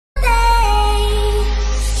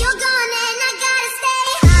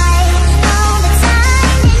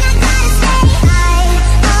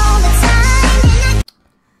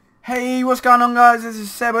what's going on, guys? This is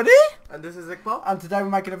Sebody. And this is Iqbal. And today we're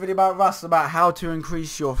making a video about Rust, about how to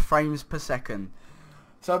increase your frames per second.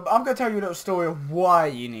 So I'm going to tell you a little story of why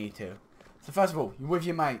you need to. So first of all, you're with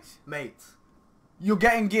your mates. You're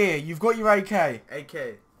getting gear. You've got your AK.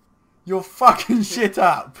 AK. You're fucking shit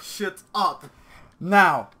up. Shit up.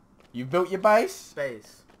 Now, you've built your base.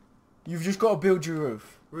 Base. You've just got to build your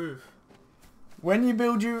roof. Roof. When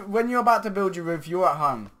you're about to build your roof, you're at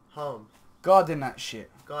home. Home. Guarding that shit.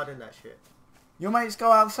 Guarding that shit. Your mates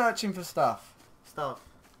go out searching for stuff. Stuff.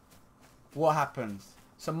 What happens?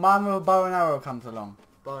 Some man with a bow and arrow comes along.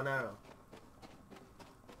 Bow and arrow.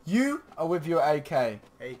 You are with your AK.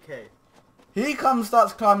 AK. He comes,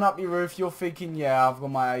 starts climbing up your roof. You're thinking, yeah, I've got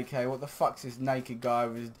my AK. What the fuck's this naked guy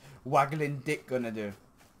with his waggling dick gonna do?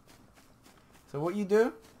 So what you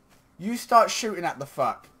do? You start shooting at the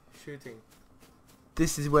fuck. Shooting.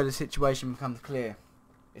 This is where the situation becomes clear.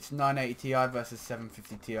 It's 980 Ti versus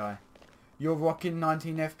 750 Ti. You're rocking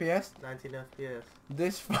 19 FPS. 19 FPS.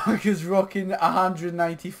 This fucker's rocking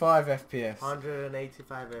 185 FPS.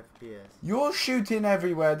 185 FPS. You're shooting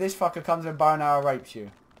everywhere. This fucker comes in, bow and arrow, rapes you.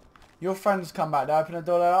 Your friends come back, they open the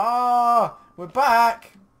door, they're like, "Ah, we're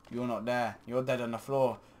back." You're not there. You're dead on the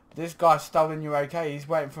floor. This guy's stolen your AK. He's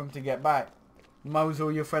waiting for him to get back. Mows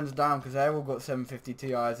all your friends down because they've all got 750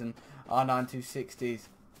 Ti's and R9 260s.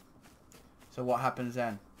 So what happens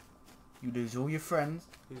then? You lose all your friends.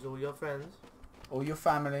 Lose all your friends. All your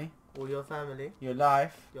family. All your family. Your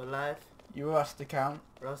life. Your life. Your Rust account.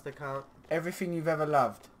 Rust account. Everything you've ever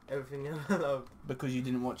loved. Everything you ever loved. Because you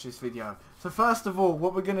didn't watch this video. So first of all,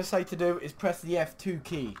 what we're going to say to do is press the F2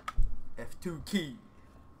 key. F2 key.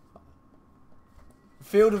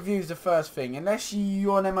 Field of view is the first thing. Unless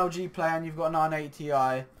you're an MLG player and you've got a 980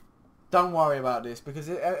 Ti, don't worry about this. Because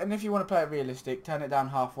and if you want to play it realistic, turn it down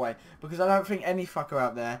halfway. Because I don't think any fucker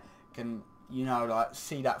out there can, you know, like,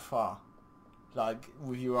 see that far. Like,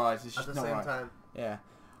 with your eyes. It's just At the not same right. time. Yeah.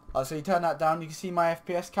 So you turn that down. You can see my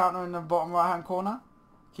FPS counter in the bottom right hand corner.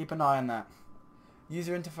 Keep an eye on that.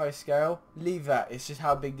 User interface scale. Leave that. It's just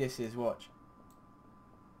how big this is. Watch.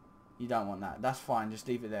 You don't want that. That's fine. Just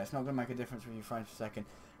leave it there. It's not going to make a difference with your frames per second.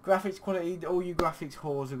 Graphics quality. All you graphics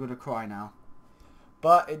whores are going to cry now.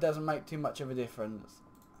 But it doesn't make too much of a difference.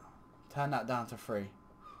 Turn that down to 3.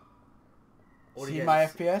 See my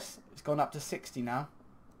FPS? It's gone up to 60 now.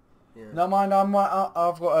 Yeah. No mind, I've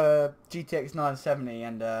got a GTX 970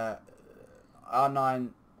 and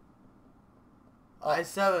R9...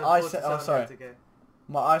 i7 oh, sorry. 4790K.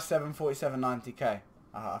 My i7 4790K.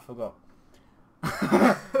 I forgot.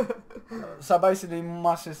 So basically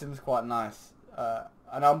my system's quite nice.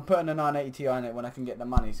 And I'm putting a 980 Ti in it when I can get the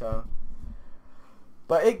money, so...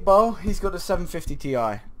 But Iqbal, he's got a 750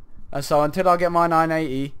 Ti. And so until I get my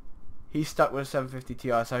 980, he's stuck with a 750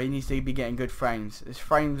 Ti, so he needs to be getting good frames. It's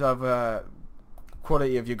frames over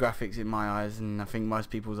quality of your graphics in my eyes, and I think most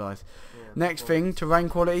people's eyes. Yeah, next thing, terrain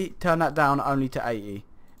quality, turn that down only to 80.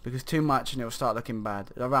 Because too much and it'll start looking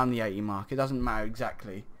bad. Around the 80 mark, it doesn't matter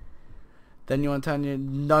exactly. Then you want to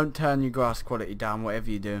don't turn your grass quality down, whatever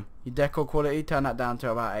you do. Your decor quality, turn that down to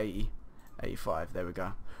about 80. 85, there we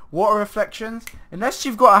go. Water reflections, unless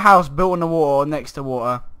you've got a house built on the water or next to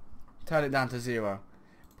water, turn it down to 0.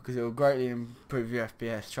 Because it will greatly improve your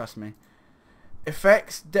FPS, trust me.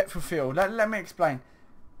 Effects, depth of field. Let me explain.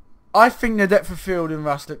 I think the depth of field in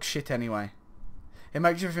Rust looks shit anyway. It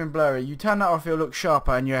makes everything blurry. You turn that off, it'll look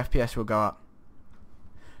sharper and your FPS will go up.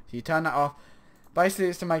 So you turn that off. Basically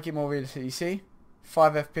it's to make it more realistic. You see?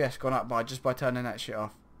 5 FPS gone up by just by turning that shit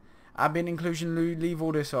off. Ambient inclusion, leave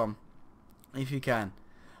all this on. If you can.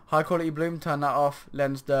 High quality bloom, turn that off.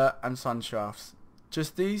 Lens dirt and sun shafts.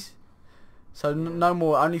 Just these. So no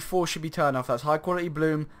more. Only 4 should be turned off. That's high quality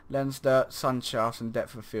bloom, lens dirt, sun shafts and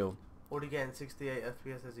depth of field. All again 68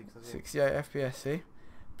 FPS as you can see. 68 FPS, see?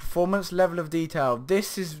 Performance, level of detail.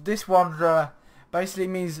 This one basically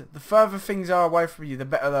means the further things are away from you, the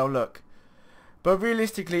better they'll look. But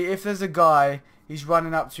realistically, if there's a guy, he's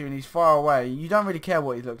running up to you and he's far away, you don't really care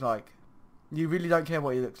what he looks like. You really don't care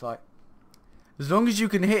what he looks like. As long as you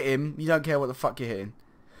can hit him, you don't care what the fuck you're hitting.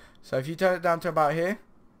 So if you turn it down to about here,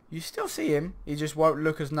 you still see him, he just won't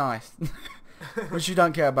look as nice. Which you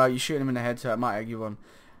don't care about, you shoot him in the head so it might egg you on.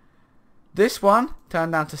 This one, turn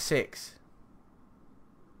down to 6.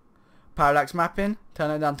 Parallax mapping, turn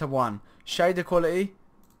it down to 1. Shader quality,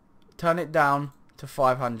 turn it down to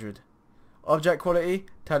 500. Object quality,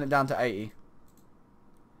 turn it down to 80.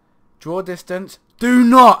 Draw distance, do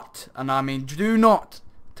not, and I mean do not,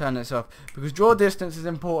 turn this off. Because draw distance is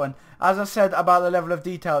important. As I said about the level of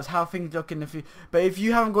detail, it's how things look in the future. But if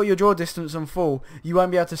you haven't got your draw distance on full, you won't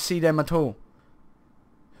be able to see them at all.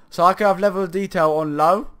 So I could have level of detail on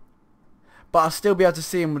low, but I'll still be able to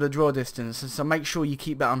see him with a draw distance, and so make sure you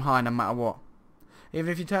keep that on high no matter what.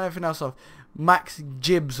 Even if you turn everything else off, max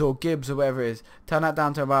Gibbs or whatever it is, turn that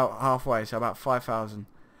down to about halfway, so about 5,000.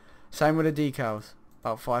 Same with the decals,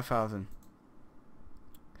 about 5,000.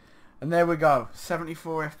 And there we go,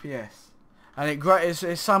 74 FPS. And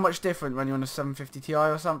it's so much different when you're on a 750 Ti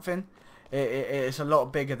or something. It's a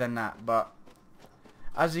lot bigger than that, but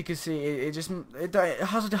as you can see, it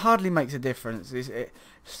hardly makes a difference. It's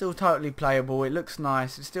still totally playable. It looks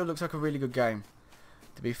nice. It still looks like a really good game.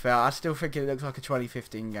 To be fair, I still think it looks like a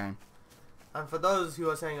 2015 game. And for those who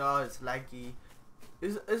are saying, oh, it's laggy,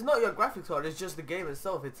 it's not your graphics card. It's just the game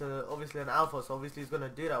itself. It's obviously an alpha, so obviously it's gonna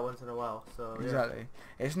do that once in a while. So yeah. Exactly.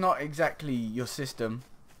 It's not exactly your system,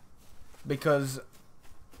 because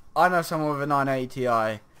I know someone with a 980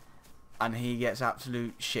 Ti. And he gets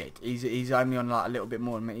absolute shit. He's only on like a little bit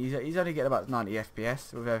more than me. He's only getting about 90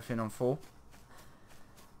 FPS with everything on full.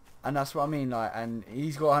 And that's what I mean, like, and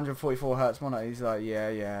he's got 144 hertz monitor. He's like,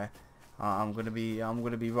 yeah, I'm gonna be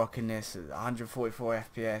rocking this at 144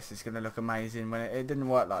 FPS. It's gonna look amazing. When it didn't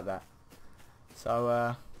work like that.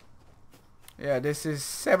 So yeah, this is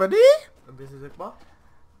 70. And this is Iqbal.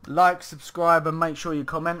 Like, subscribe, and make sure you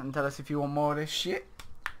comment and tell us if you want more of this shit.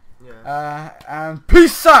 Yeah. And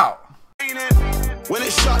peace out. When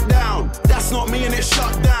it's shut down, that's not me and it's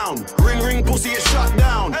shut down. Ring pussy, it's shut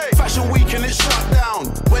down. Hey. Fashion week and it's shut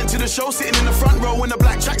down. Went to the show sitting in the front row in a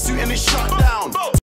black tracksuit and it's shut down.